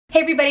Hey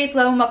everybody, it's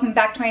Lo and welcome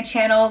back to my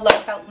channel, Lo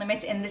Without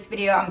Limits. In this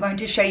video, I'm going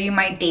to show you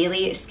my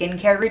daily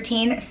skincare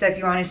routine. So if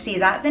you want to see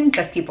that, then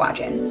just keep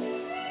watching.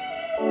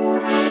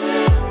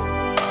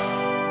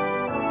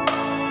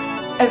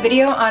 A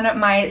video on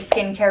my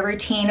skincare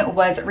routine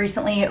was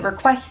recently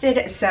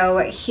requested, so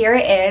here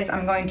it is.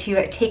 I'm going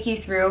to take you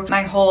through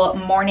my whole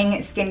morning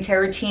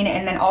skincare routine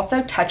and then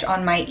also touch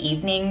on my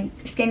evening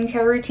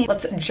skincare routine.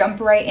 Let's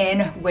jump right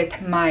in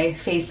with my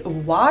face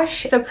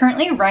wash. So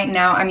currently right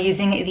now I'm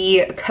using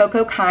the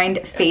Cocoa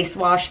Kind face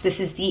wash. This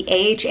is the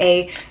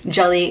AHA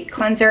Jelly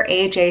Cleanser.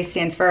 AHA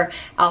stands for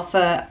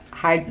alpha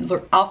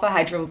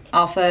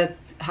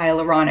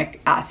hyaluronic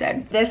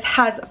acid. This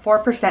has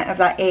 4% of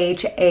that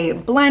AHA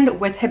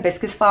blend with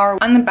hibiscus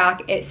flower. On the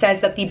back, it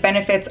says that the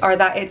benefits are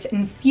that it's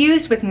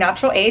infused with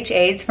natural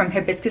AHAs from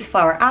hibiscus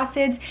flower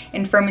acids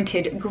and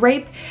fermented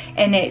grape,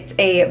 and it's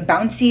a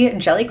bouncy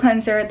jelly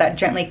cleanser that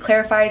gently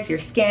clarifies your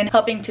skin,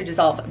 helping to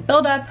dissolve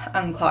buildup,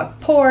 unclog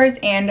pores,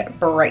 and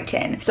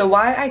brighten. So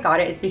why I got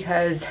it is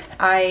because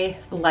I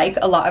like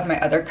a lot of my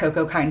other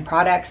Cocoa Kind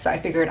products, so I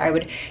figured I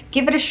would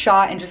give it a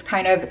shot and just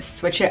kind of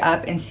switch it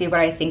up and see what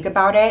I think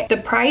about it.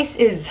 The price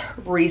is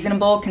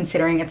reasonable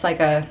considering it's like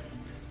a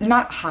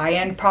not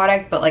high-end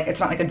product, but like it's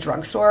not like a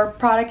drugstore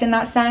product in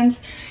that sense,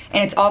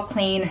 and it's all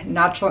clean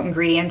natural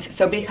ingredients.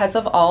 So because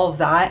of all of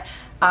that,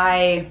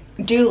 I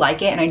do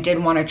like it and I did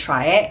want to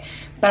try it,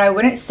 but I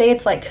wouldn't say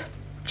it's like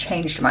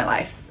changed my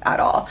life at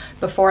all.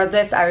 Before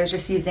this I was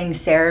just using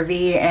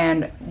CeraVe,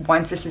 and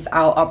once this is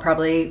out I'll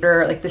probably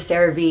order like the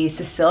CeraVe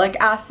salicylic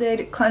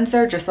acid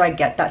cleanser just so I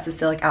get that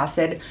salicylic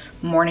acid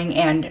morning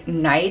and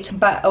night.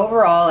 But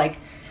overall, like,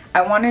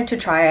 I wanted to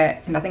try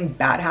it. Nothing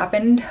bad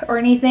happened or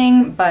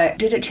anything, but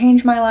did it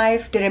change my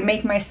life? Did it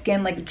make my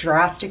skin like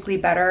drastically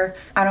better?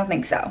 I don't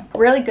think so.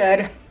 Really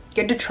good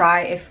to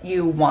try if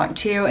you want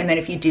to, and then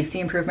if you do see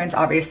improvements,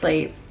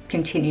 obviously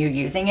continue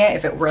using it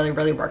if it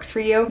really works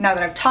for you. Now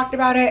that I've talked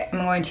about it,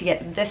 I'm going to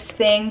get this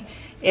thing.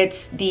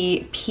 It's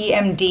the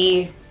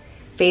PMD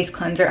face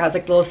cleanser. It has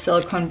like little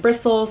silicone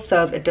bristles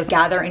so it doesn't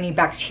gather any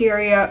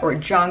bacteria or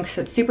junk,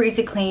 so it's super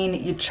easy clean.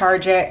 You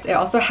charge it. It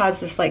also has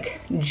this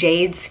like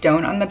jade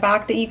stone on the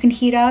back that you can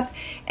heat up,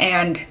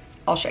 and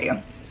I'll show you.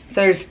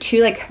 So there's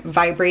two like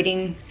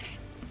vibrating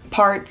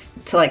parts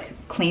to like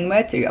clean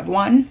with, so you have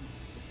one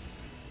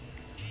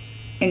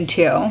and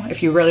two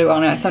if you really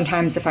want to.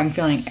 Sometimes if I'm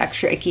feeling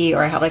extra icky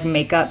or I have like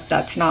makeup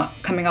that's not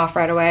coming off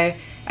right away,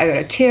 I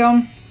go to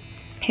two,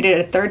 hit it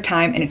a third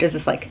time, and it does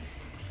this like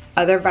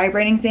other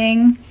vibrating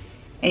thing,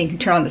 and you can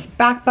turn on this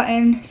back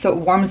button so it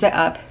warms it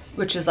up,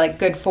 which is like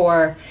good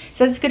for, it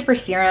says it's good for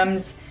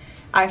serums.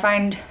 I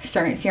find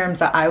certain serums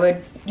that I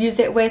would use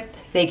it with,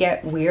 they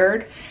get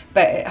weird,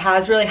 but it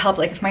has really helped.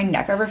 Like if my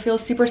neck ever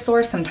feels super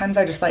sore, sometimes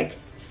I just like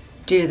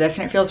do this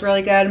and it feels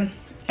really good.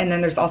 And then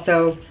there's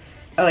also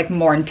a like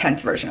more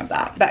intense version of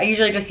that, but I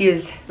usually just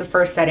use the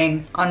first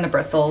setting on the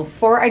bristles.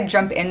 Before I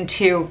jump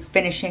into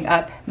finishing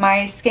up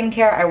my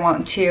skincare, I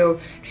want to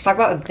just talk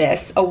about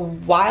this. A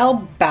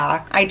while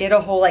back I did a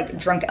whole like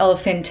Drunk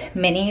Elephant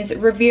minis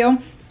review,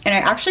 and I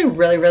actually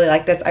really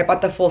like this. I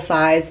bought the full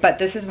size, but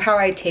this is how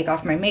I take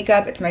off my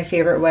makeup. It's my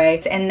favorite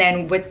way. And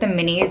then with the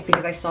minis,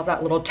 because I still have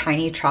that little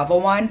tiny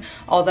travel one,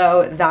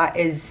 although that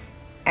is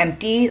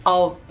empty,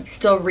 I'll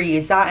still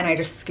reuse that, and I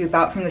just scoop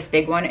out from this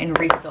big one and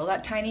refill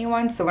that tiny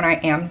one. So when I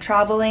am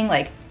traveling,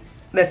 like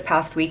this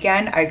past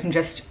weekend, I can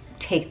just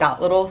take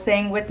that little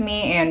thing with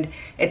me, and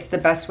it's the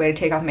best way to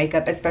take off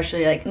makeup,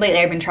 especially like lately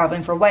I've been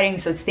traveling for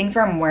weddings, so it's things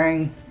where I'm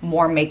wearing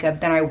more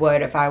makeup than I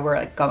would if I were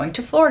like going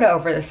to Florida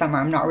over the summer.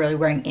 I'm not really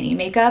wearing any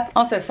makeup.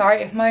 Also,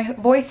 sorry if my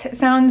voice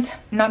sounds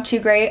not too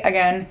great.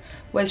 Again,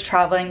 was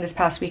traveling this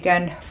past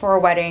weekend for a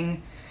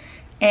wedding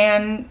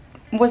and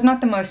was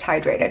not the most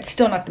hydrated,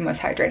 still not the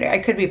most hydrated. I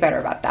could be better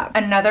about that.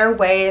 Another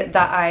way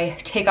that I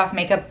take off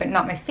makeup, but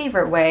not my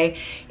favorite way,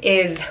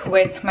 is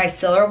with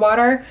micellar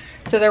water.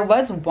 So there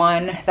was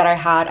one that I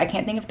had, I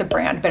can't think of the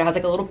brand, but it has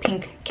like a little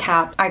pink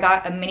cap. I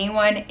got a mini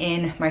one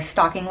in my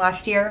stocking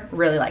last year,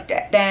 really liked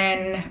it.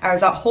 Then I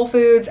was at Whole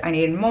Foods, I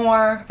needed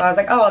more. So I was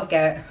like, oh, I'll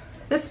get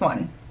this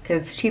one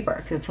because it's cheaper,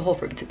 because it's a Whole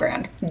Foods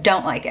brand.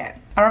 Don't like it.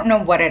 I don't know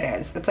what it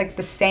is. It's like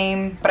the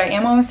same, but I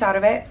am almost out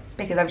of it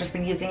because I've just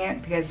been using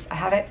it because I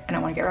have it and I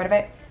want to get rid of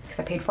it because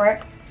I paid for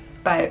it.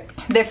 But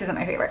this isn't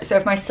my favorite. So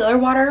if micellar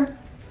water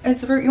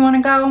is the route you want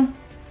to go,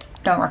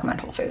 don't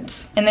recommend Whole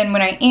Foods. And then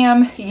when I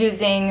am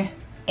using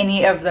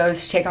any of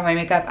those to take off my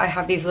makeup, I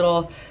have these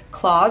little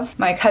cloths.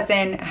 My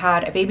cousin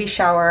had a baby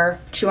shower.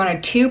 She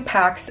wanted 2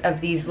 packs of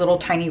these little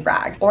tiny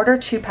rags. Order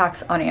 2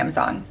 packs on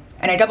Amazon.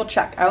 And I double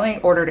checked. I only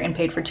ordered and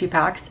paid for 2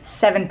 packs.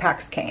 7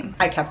 packs came.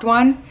 I kept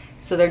one.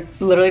 So they're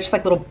literally just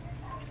like little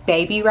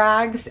baby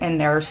rags, and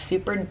they're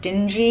super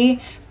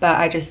dingy, but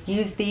I just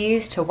use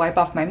these to wipe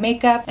off my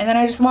makeup, and then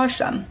I just wash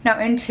them. Now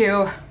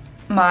into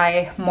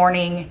my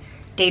morning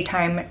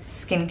daytime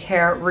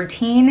skincare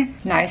routine.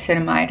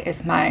 Niacinamide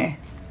is my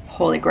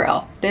holy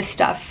grail. This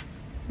stuff,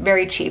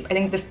 very cheap. I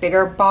think this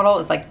bigger bottle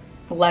is like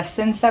less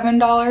than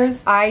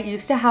 $7. I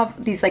used to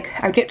have these like,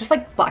 I would get just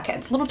like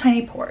blackheads, little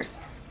tiny pores.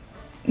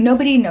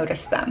 nobody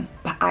noticed them,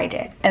 but I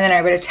did. And then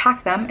I would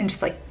attack them and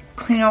just like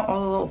clean out all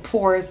the little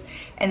pores,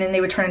 and then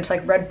they would turn into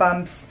like red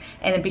bumps,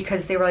 and then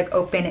because they were like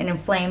open and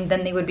inflamed,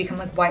 then they would become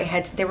like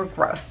whiteheads. They were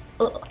gross.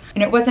 Ugh.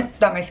 And it wasn't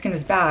that my skin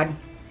was bad,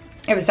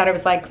 it was that it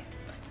was like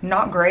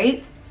not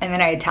great, and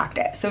then I attacked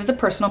it. So it was a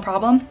personal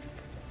problem.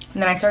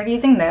 And then I started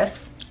using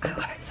this. I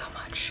love it so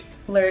much.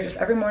 Literally just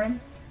every morning.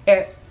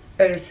 It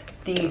is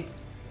the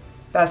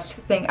best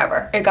thing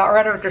ever. It got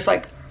rid of just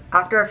like,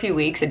 after a few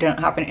weeks, it didn't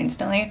happen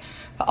instantly,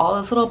 but all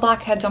those little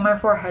blackheads on my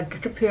forehead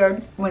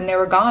disappeared. When they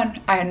were gone,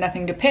 I had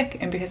nothing to pick,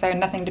 and because I had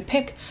nothing to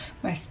pick,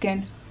 my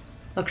skin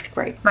looked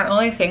great. My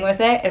only thing with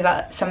it is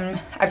that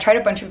I've tried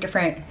a bunch of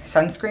different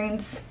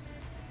sunscreens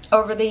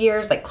over the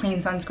years, like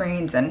clean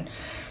sunscreens and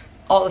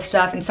all the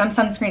stuff, and some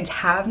sunscreens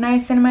have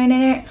niacinamide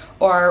in it,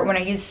 or when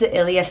I use the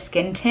Ilia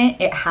skin tint,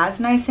 it has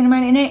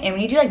niacinamide in it, and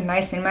when you do like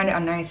niacinamide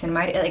on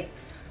niacinamide, it like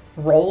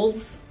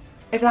rolls,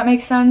 if that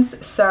makes sense.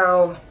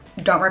 So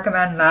don't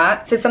recommend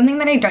that. So something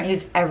that I don't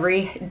use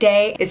every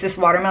day is this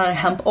watermelon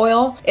hemp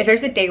oil. If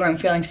there's a day where I'm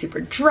feeling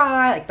super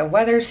dry, like the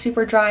weather's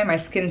super dry, my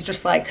skin's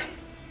just like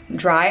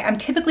dry. I'm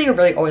typically a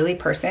really oily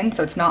person,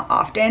 so it's not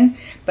often,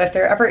 but if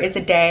there ever is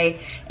a day,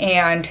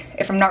 and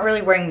if I'm not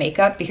really wearing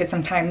makeup, because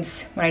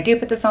sometimes when I do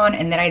put this on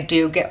and then I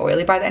do get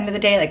oily by the end of the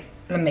day, like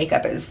the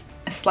makeup is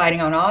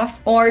sliding on off,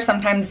 or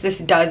sometimes this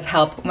does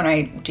help when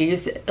I do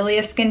use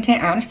Ilia skin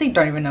tint. I honestly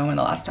don't even know when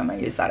the last time I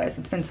used that is.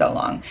 It's been so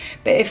long,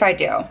 but if I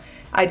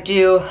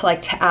do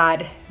like to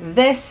add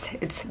this.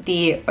 It's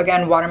the,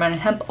 again, watermelon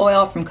hemp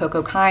oil from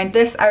Coco Kind.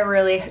 This I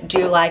really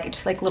do like. It's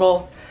just like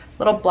little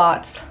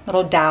blots,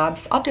 little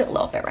dabs. I'll do a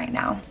little bit right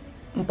now.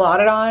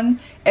 Blot it on.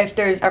 If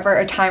there's ever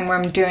a time where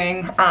I'm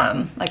doing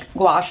like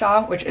gua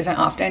sha, which isn't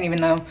often, even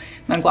though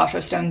my gua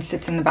sha stone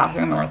sits in the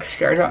bathroom and like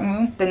stares at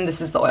me, then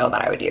this is the oil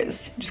that I would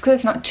use. Just because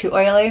it's not too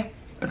oily,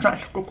 it's not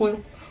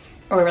sticky.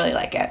 I really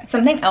like it.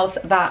 Something else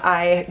that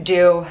I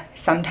do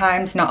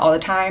sometimes, not all the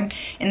time,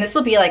 and this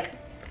will be like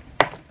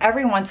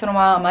every once in a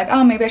while, I'm like,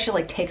 oh, maybe I should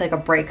like take like a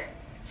break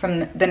from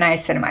the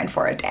niacinamide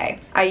for a day.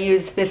 I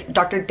use this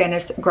Dr.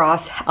 Dennis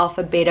Gross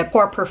Alpha Beta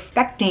Pore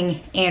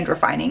Perfecting and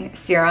Refining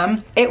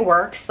Serum. It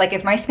works. Like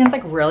if my skin's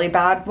like really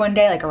bad one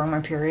day, like around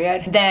my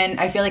period, then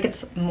I feel like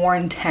it's more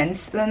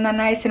intense than the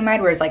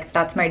niacinamide, whereas like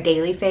that's my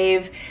daily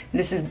fave.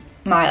 This is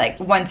my like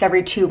once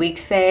every 2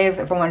 weeks fave.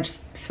 If I want to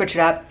just switch it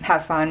up,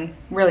 have fun,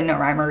 really no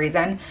rhyme or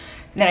reason,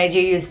 then I do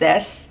use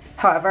this.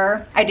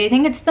 However, I do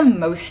think it's the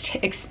most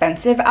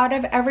expensive out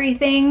of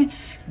everything,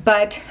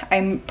 but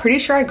I'm pretty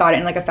sure I got it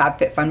in like a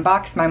FabFitFun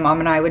box. My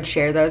mom and I would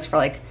share those for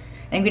like,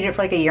 I think we did it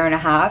for like 1.5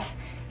 years,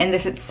 and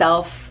this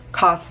itself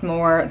costs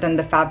more than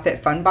the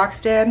FabFitFun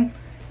box did.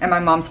 And my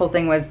mom's whole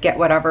thing was get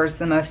whatever's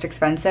the most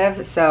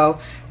expensive.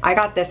 So I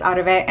got this out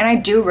of it, and I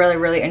do really,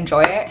 really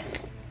enjoy it.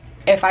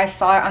 If I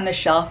saw it on the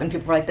shelf and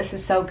people were like, this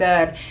is so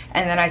good,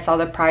 and then I saw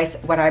the price,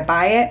 would I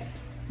buy it?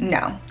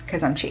 No,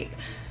 because I'm cheap.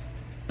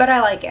 But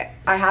I like it.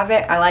 I have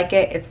it, I like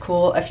it, it's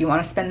cool. If you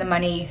want to spend the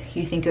money,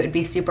 you think it would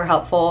be super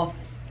helpful,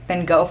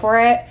 then go for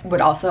it.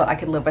 But also, I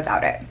could live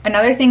without it.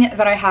 Another thing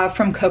that I have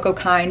from Coco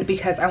Kind,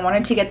 because I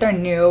wanted to get their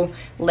new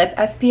lip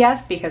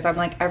SPF, because I'm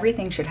like,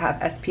 everything should have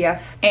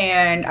SPF,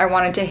 and I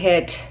wanted to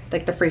hit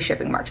like the free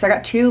shipping mark. So I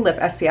got 2 lip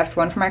SPFs,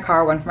 one for my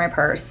car, one for my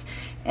purse.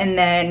 And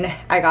then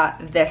I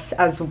got this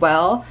as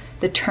well,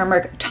 the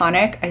turmeric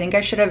tonic. I think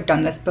I should have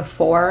done this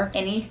before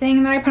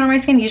anything that I put on my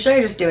skin. Usually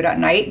I just do it at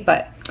night,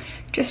 but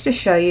just to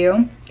show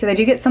you, because I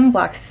do get some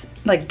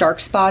like dark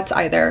spots,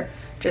 either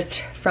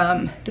just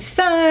from the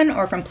sun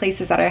or from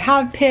places that I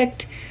have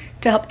picked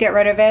to help get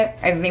rid of it.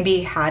 I've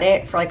maybe had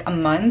it for like a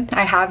month.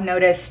 I have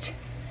noticed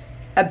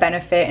a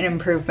benefit and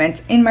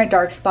improvements in my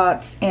dark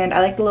spots, and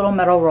I like the little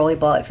metal rolly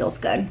ball. It feels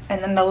good.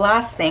 And then the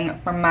last thing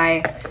from my,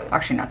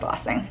 actually not the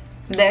last thing,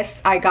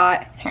 this I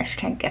got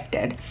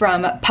 #gifted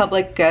from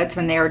Public Goods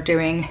when they were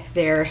doing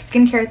their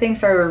skincare thing.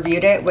 So I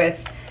reviewed it with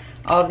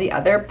all of the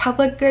other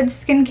Public Goods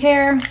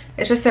skincare.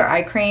 It's just their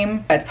eye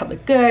cream. It's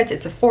Public Goods,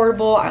 it's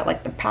affordable. I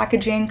like the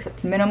packaging,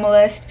 it's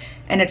minimalist,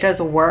 and it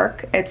does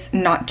work. It's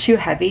not too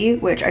heavy,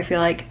 which I feel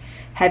like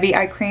heavy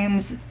eye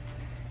creams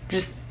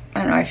just,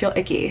 I don't know, I feel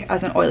icky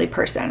as an oily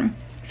person.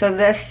 So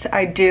this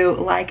I do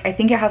like. I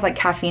think it has like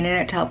caffeine in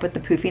it to help with the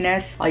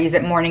poofiness. I'll use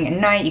it morning and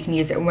night. You can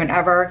use it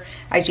whenever.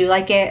 I do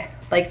like it,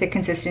 like the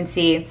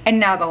consistency. And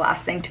now the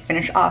last thing to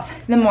finish off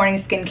the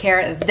morning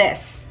skincare, this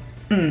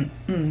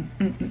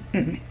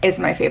is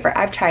my favorite.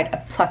 I've tried a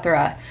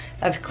plethora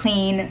of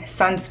clean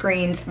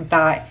sunscreens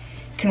that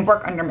can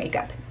work under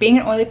makeup. Being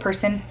an oily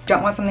person,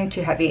 don't want something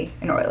too heavy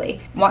and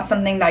oily. Want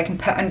something that I can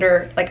put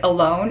under like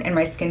alone and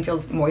my skin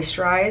feels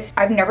moisturized.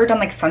 I've never done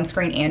like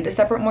sunscreen and a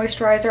separate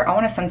moisturizer. I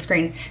want a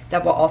sunscreen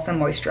that will also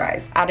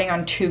moisturize. Adding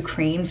on 2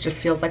 creams just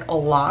feels like a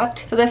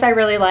lot. So this I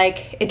really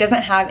like. It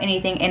doesn't have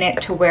anything in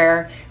it to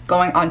where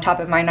going on top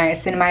of my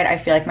niacinamide, I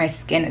feel like my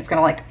skin is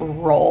gonna like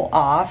roll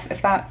off,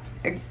 if that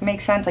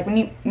makes sense. Like when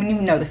you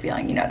know the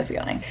feeling, you know the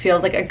feeling. It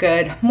feels like a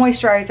good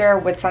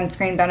moisturizer with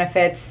sunscreen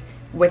benefits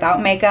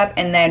without makeup,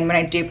 and then when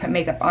I do put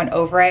makeup on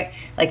over it,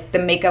 like the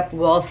makeup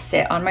will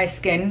sit on my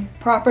skin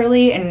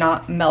properly and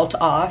not melt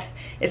off,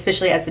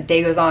 especially as the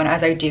day goes on.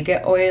 As I do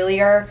get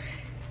oilier,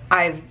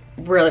 I've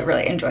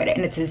really enjoyed it.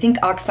 And it's a zinc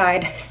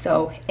oxide,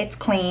 so it's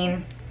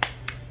clean,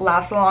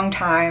 lasts a long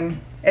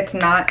time. It's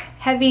not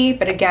heavy,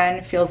 but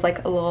again, feels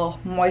like a little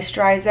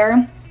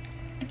moisturizer.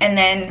 And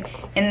then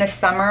in the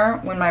summer,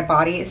 when my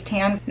body is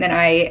tan, then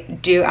I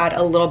do add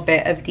a little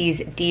bit of these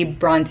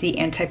de-bronzy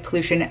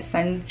anti-pollution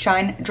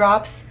sunshine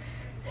drops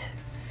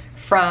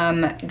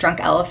from Drunk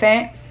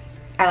Elephant.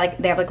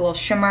 They have like a little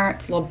shimmer,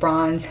 it's a little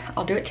bronze.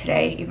 I'll do it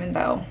today, even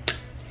though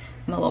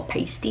I'm a little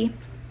pasty.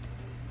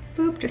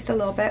 Boop, just a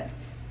little bit,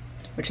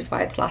 which is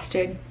why it's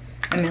lasted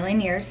a million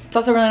years. It's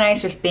also really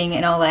nice just being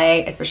in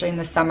LA, especially in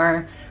the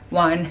summer.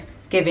 One,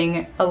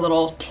 giving a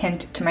little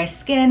tint to my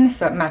skin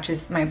so it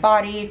matches my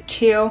body.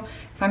 Two,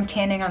 if I'm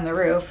tanning on the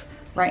roof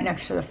right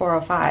next to the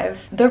 405,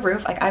 the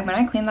roof, like when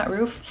I clean that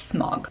roof,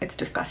 smog, it's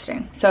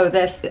disgusting. So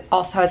this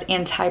also has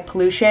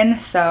anti-pollution,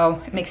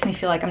 so it makes me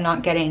feel like I'm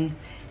not getting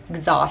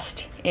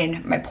exhaust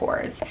in my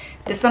pores.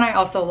 This one I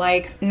also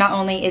like. Not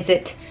only is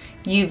it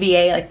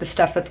UVA, like the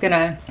stuff that's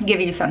gonna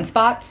give you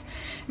sunspots,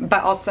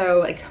 but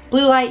also like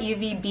blue light,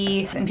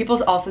 UVB, and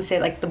people also say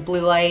like the blue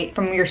light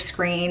from your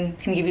screen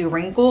can give you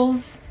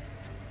wrinkles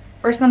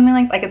or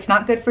something like it's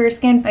not good for your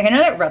skin. Like I know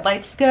that red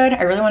light's good.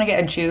 I really want to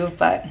get a Juve,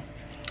 but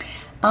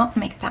I don't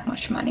make that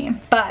much money.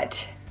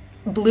 But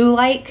blue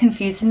light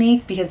confuses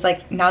me because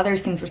like now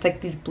there's things where it's like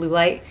these blue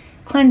light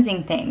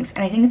cleansing things,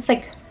 and I think it's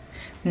like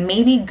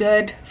maybe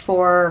good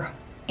for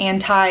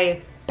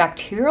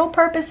antibacterial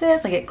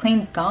purposes, like it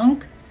cleans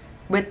gunk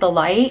with the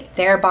light.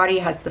 Their body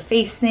has the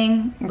face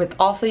thing with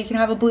also you can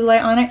have a blue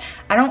light on it.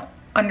 I don't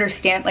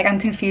understand, like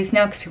I'm confused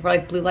now because people are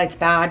like blue light's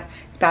bad,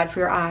 it's bad for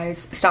your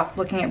eyes, stop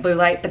looking at blue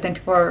light, but then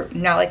people are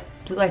now like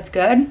blue light's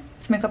good.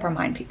 Let's make up our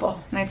mind,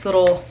 people. Nice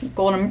little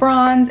golden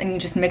bronze, and you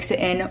just mix it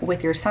in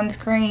with your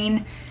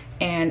sunscreen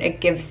and it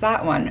gives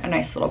that one a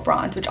nice little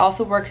bronze, which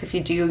also works if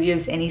you do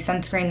use any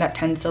sunscreen that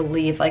tends to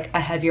leave like a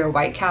heavier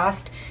white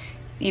cast.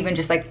 Even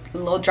just like a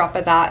little drop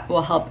of that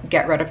will help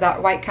get rid of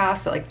that white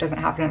cast so it like doesn't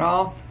happen at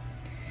all.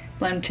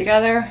 Blend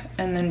together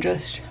and then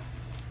just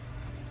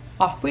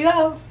off we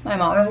go. My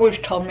mom always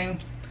told me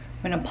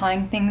when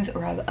applying things,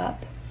 rub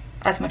up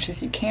as much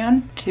as you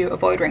can to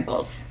avoid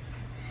wrinkles.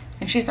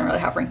 And she doesn't really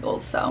have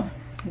wrinkles, so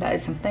that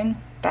is something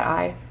that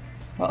I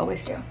will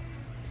always do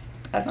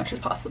as much as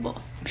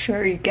possible. I'm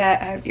sure you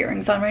get, I have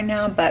earrings on right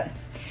now, but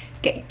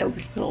get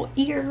those little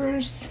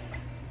ear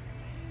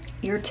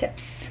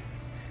tips.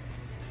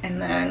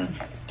 And then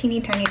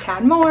teeny tiny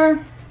tad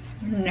more,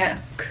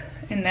 neck.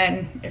 And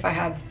then if I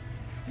have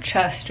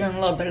chest, doing a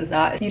little bit of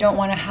that. You don't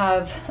want to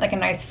have like a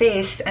nice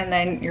face and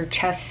then your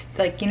chest,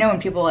 like, you know,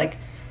 when people like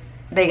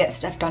they get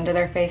stuff done to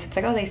their face, it's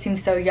like, oh, they seem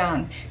so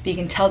young, but you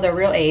can tell their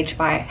real age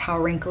by how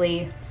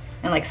wrinkly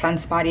and like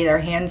sunspotty their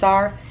hands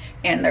are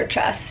and their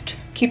chest.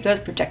 Keep those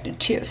protected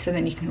too, so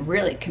then you can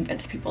really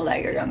convince people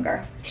that you're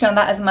younger. So now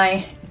that is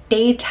my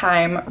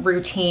daytime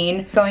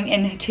routine. Going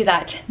into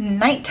that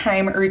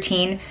nighttime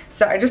routine,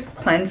 so I just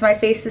cleanse my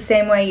face the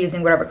same way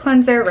using whatever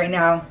cleanser. Right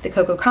now the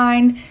Cocoa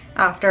Kind,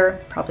 after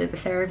probably the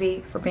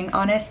CeraVe, for being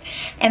honest.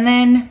 And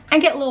then I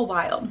get a little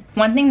wild.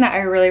 One thing that I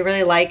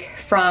really like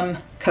from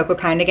Cocoa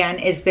Kind again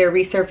is their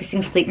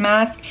resurfacing sleep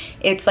mask.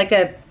 It's like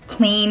a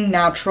clean,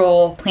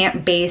 natural,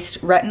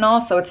 plant-based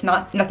retinol, so it's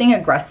nothing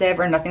aggressive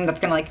or nothing that's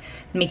gonna like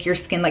make your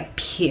skin like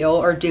peel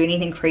or do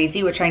anything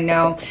crazy, which I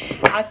know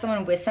as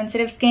someone with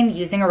sensitive skin,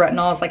 using a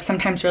retinol is like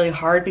sometimes really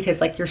hard because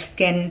like your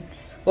skin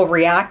will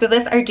react. So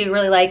this I do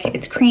really like.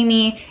 It's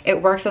creamy.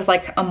 It works as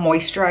like a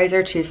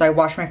moisturizer too, so I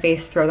wash my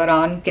face, throw that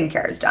on,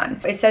 skincare is done.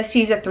 It says to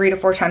use it 3 to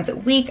 4 times a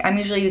week. I'm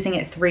usually using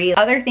it 3.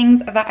 Other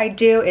things that I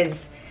do is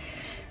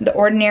the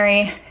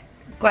Ordinary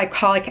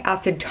glycolic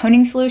acid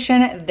toning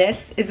solution. This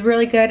is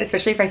really good,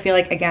 especially if I feel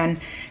like,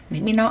 again,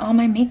 maybe not all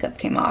my makeup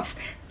came off.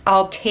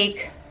 I'll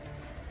take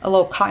a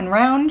little cotton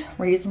round,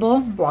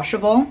 reusable,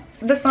 washable,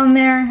 this on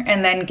there,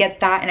 and then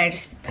get that, and I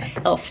just,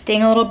 it'll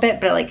sting a little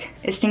bit, but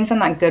it stings in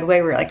that good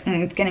way where you're like,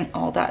 it's getting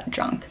all that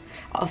junk.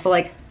 Also,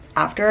 like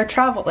after a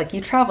travel, like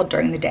you traveled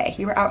during the day,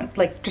 you were out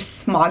like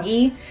just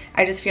smoggy,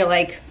 I just feel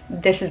like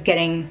this is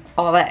getting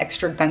all that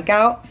extra gunk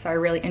out, so I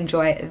really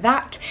enjoy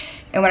that.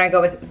 And when I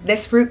go with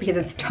this route, because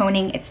it's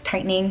toning, it's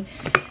tightening,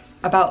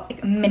 about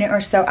like a minute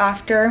or so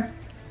after,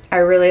 I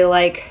really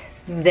like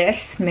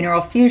this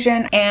Mineral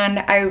Fusion. And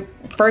I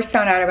first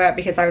found out about it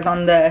because I was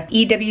on the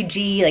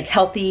EWG like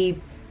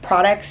healthy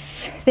products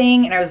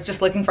thing, and I was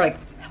just looking for like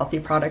healthy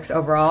products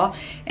overall,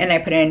 and I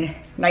put in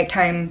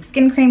nighttime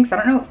skin cream because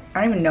I don't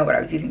even know what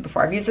I was using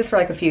before. I've used this for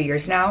like a few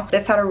years now.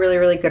 This had a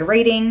really good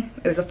rating.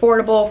 It was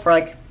affordable for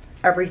like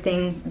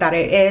everything that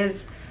it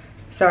is,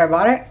 so I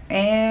bought it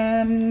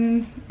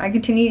and I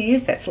continue to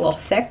use it. It's a little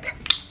thick,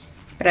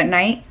 but at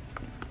night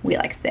we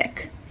like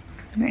thick.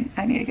 I mean,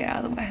 I need to get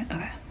out of the way.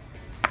 Okay.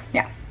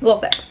 Yeah, a little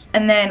thick.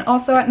 And then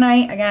also at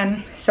night,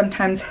 again,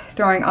 sometimes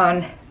throwing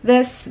on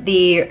this,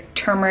 the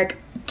turmeric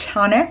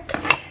tonic,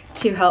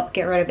 to help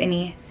get rid of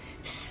any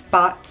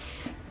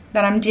spots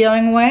that I'm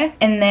dealing with.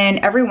 And then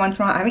every once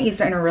in a while, I haven't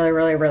used it in a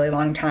really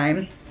long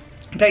time,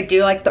 but I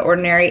do like the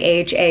Ordinary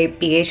AHA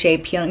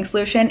BHA peeling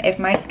solution. If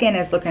my skin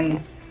is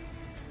looking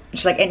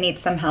just like it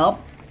needs some help,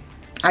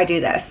 I do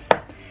this.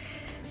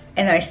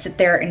 And then I sit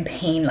there in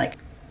pain like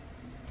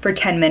for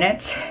 10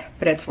 minutes,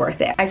 but it's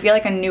worth it. I feel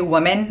like a new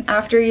woman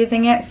after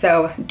using it,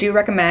 so do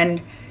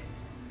recommend.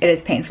 It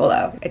is painful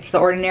though. It's the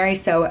Ordinary,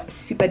 so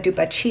super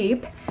duper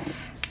cheap.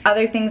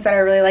 Other things that I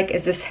really like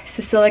is this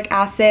salicylic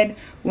acid.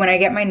 When I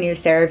get my new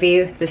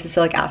CeraVe, the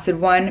salicylic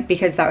acid one,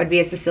 because that would be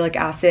a salicylic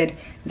acid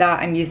that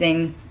I'm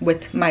using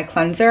with my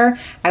cleanser,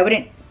 I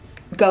wouldn't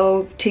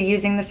go to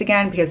using this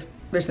again because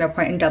there's no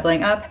point in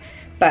doubling up,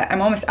 but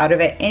I'm almost out of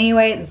it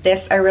anyway.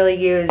 This I really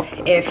use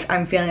if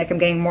I'm feeling like I'm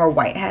getting more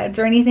whiteheads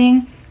or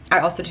anything. I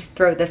also just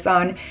throw this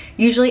on.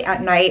 Usually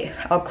at night,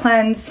 I'll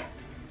cleanse,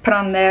 put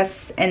on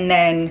this, and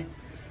then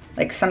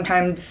like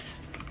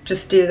sometimes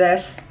just do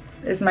this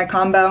is my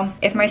combo.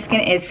 If my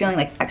skin is feeling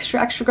like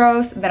extra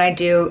gross, then I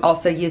do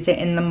also use it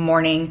in the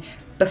morning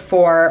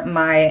before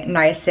my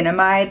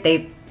niacinamide.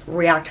 They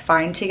react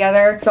fine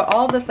together. So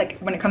all of this, like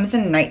when it comes to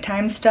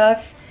nighttime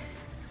stuff,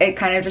 it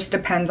kind of just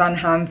depends on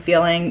how I'm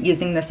feeling.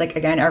 Using this like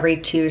again every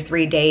 2 to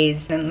 3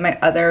 days. And my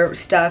other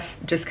stuff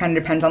just kind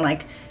of depends on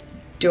like,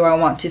 do I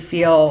want to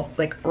feel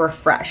like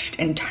refreshed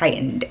and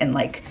tightened and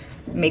like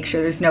make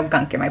sure there's no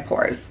gunk in my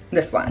pores?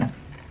 This one.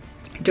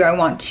 Do I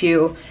want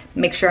to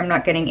make sure I'm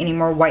not getting any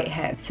more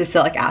whitehead?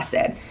 Salicylic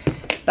acid.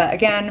 But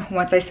again,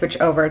 once I switch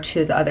over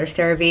to the other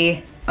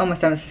CeraVe,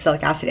 almost done with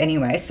salicylic acid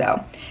anyway,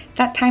 so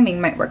that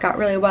timing might work out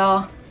really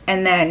well.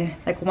 And then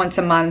like once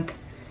a month,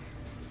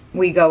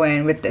 we go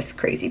in with this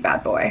crazy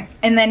bad boy.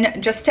 And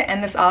then just to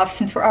end this off,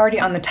 since we're already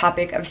on the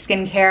topic of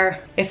skincare,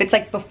 if it's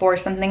like before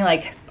something,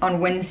 like on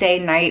Wednesday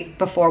night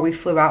before we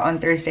flew out on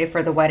Thursday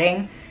for the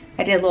wedding,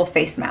 I did a little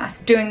face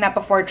mask. Doing that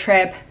before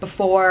trip,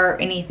 before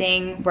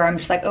anything where I'm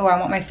just like, oh, I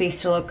want my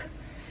face to look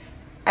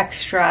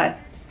extra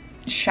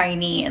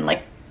shiny and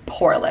like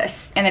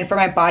poreless. And then for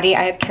my body,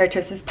 I have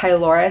keratosis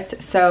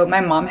piloris. So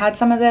my mom had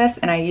some of this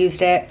and I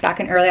used it back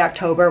in early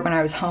October when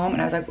I was home,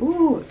 and I was like,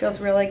 ooh, it feels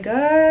really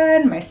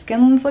good. My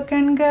skin's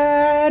looking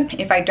good.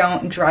 If I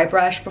don't dry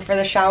brush before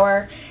the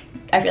shower,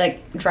 I feel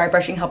like dry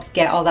brushing helps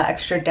get all that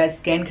extra dead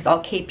skin, because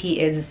all KP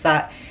is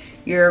that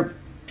your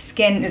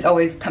skin is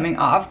always coming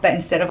off, but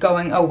instead of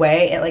going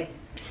away, it like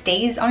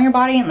stays on your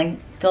body and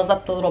like fills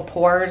up the little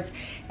pores,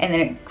 and then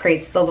it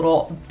creates the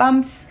little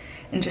bumps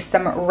and just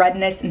some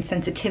redness and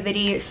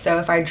sensitivity. So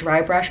if I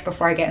dry brush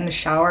before I get in the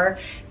shower,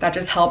 that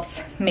just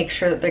helps make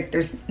sure that like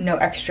there's no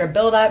extra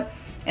buildup.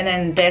 And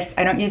then this,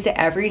 I don't use it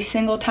every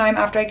single time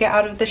after I get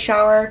out of the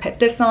shower. Put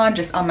this on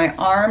just on my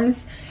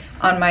arms,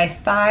 on my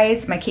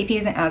thighs. My KP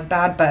isn't as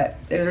bad, but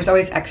there's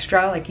always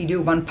extra. Like you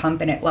do one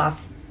pump and it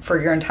lasts for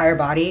your entire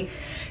body.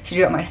 So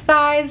do it on my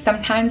thighs,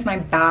 sometimes my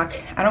back.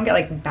 I don't get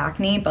like back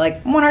knee, but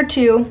like 1 or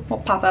 2 will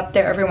pop up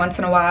there every once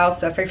in a while.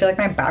 So if I feel like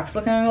my back's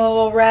looking a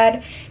little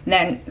red,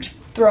 then just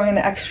throwing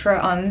the extra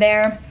on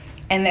there.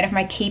 And then if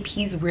my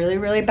KP is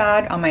really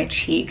bad on my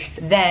cheeks,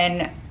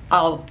 then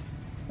I'll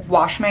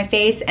wash my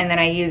face and then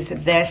I use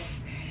this,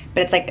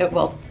 but it's like it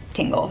will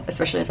tingle,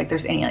 especially if like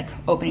there's any like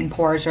opening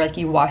pores or like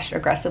you washed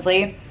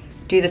aggressively.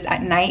 Do this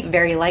at night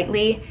very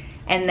lightly.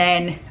 And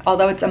then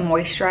although it's a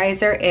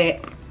moisturizer,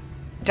 it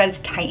does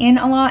tighten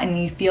a lot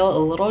and you feel a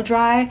little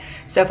dry.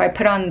 So if I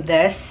put on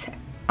this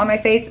on my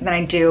face, then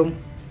I do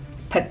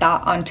put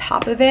that on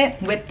top of it.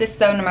 With this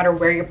though, no matter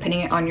where you're putting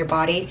it on your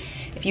body,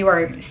 if you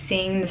are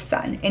seeing the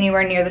sun,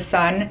 anywhere near the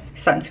sun,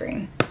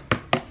 sunscreen.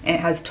 And it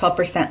has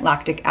 12%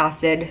 lactic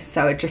acid,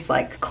 so it just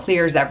like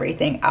clears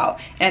everything out.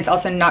 And it's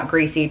also not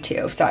greasy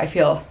too, so I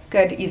feel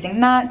good using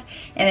that.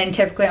 And then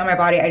typically on my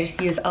body, I just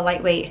use a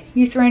lightweight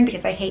Eucerin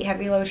because I hate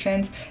heavy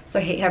lotions. So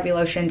I hate heavy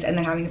lotions and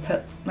then having to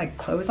put like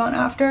clothes on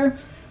after.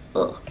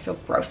 Ugh, I feel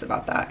gross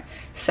about that.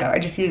 So I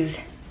just use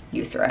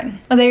Eucerin.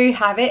 Well, there you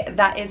have it.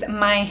 That is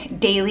my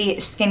daily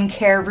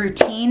skincare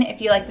routine.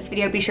 If you like this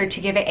video, be sure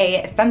to give it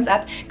a thumbs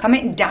up.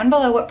 Comment down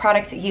below what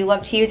products you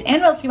love to use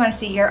and what else you want to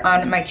see here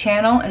on my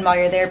channel. And while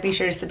you're there, be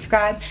sure to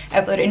subscribe.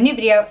 I upload a new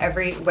video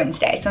every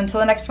Wednesday. So until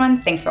the next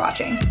one, thanks for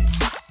watching.